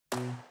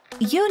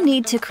You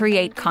need to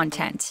create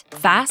content,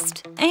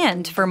 fast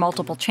and for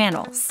multiple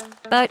channels.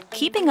 But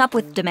keeping up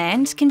with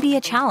demand can be a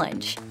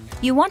challenge.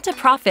 You want to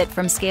profit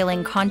from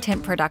scaling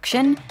content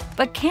production,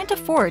 but can't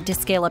afford to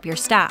scale up your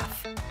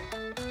staff.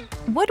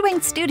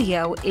 WoodWing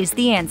Studio is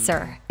the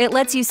answer. It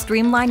lets you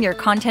streamline your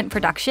content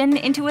production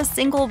into a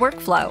single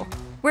workflow,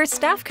 where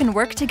staff can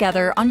work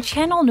together on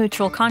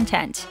channel-neutral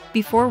content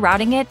before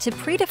routing it to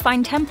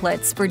predefined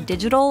templates for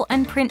digital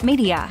and print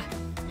media.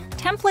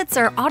 Templates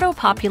are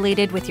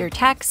auto-populated with your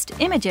text,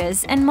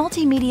 images, and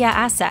multimedia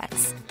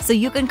assets, so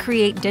you can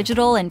create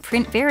digital and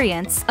print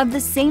variants of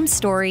the same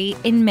story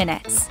in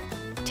minutes.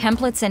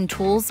 Templates and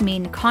tools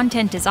mean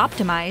content is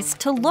optimized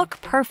to look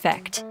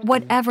perfect,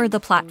 whatever the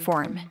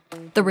platform.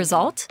 The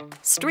result?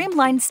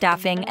 Streamlined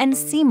staffing and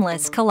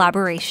seamless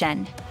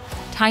collaboration.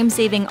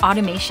 Time-saving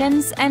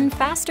automations and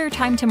faster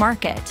time to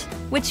market,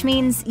 which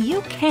means you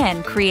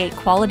can create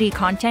quality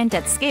content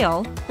at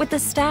scale with the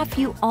staff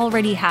you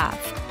already have.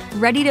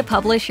 Ready to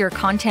publish your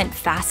content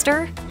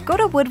faster? Go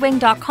to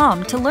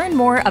woodwing.com to learn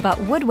more about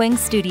WoodWing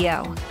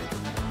Studio.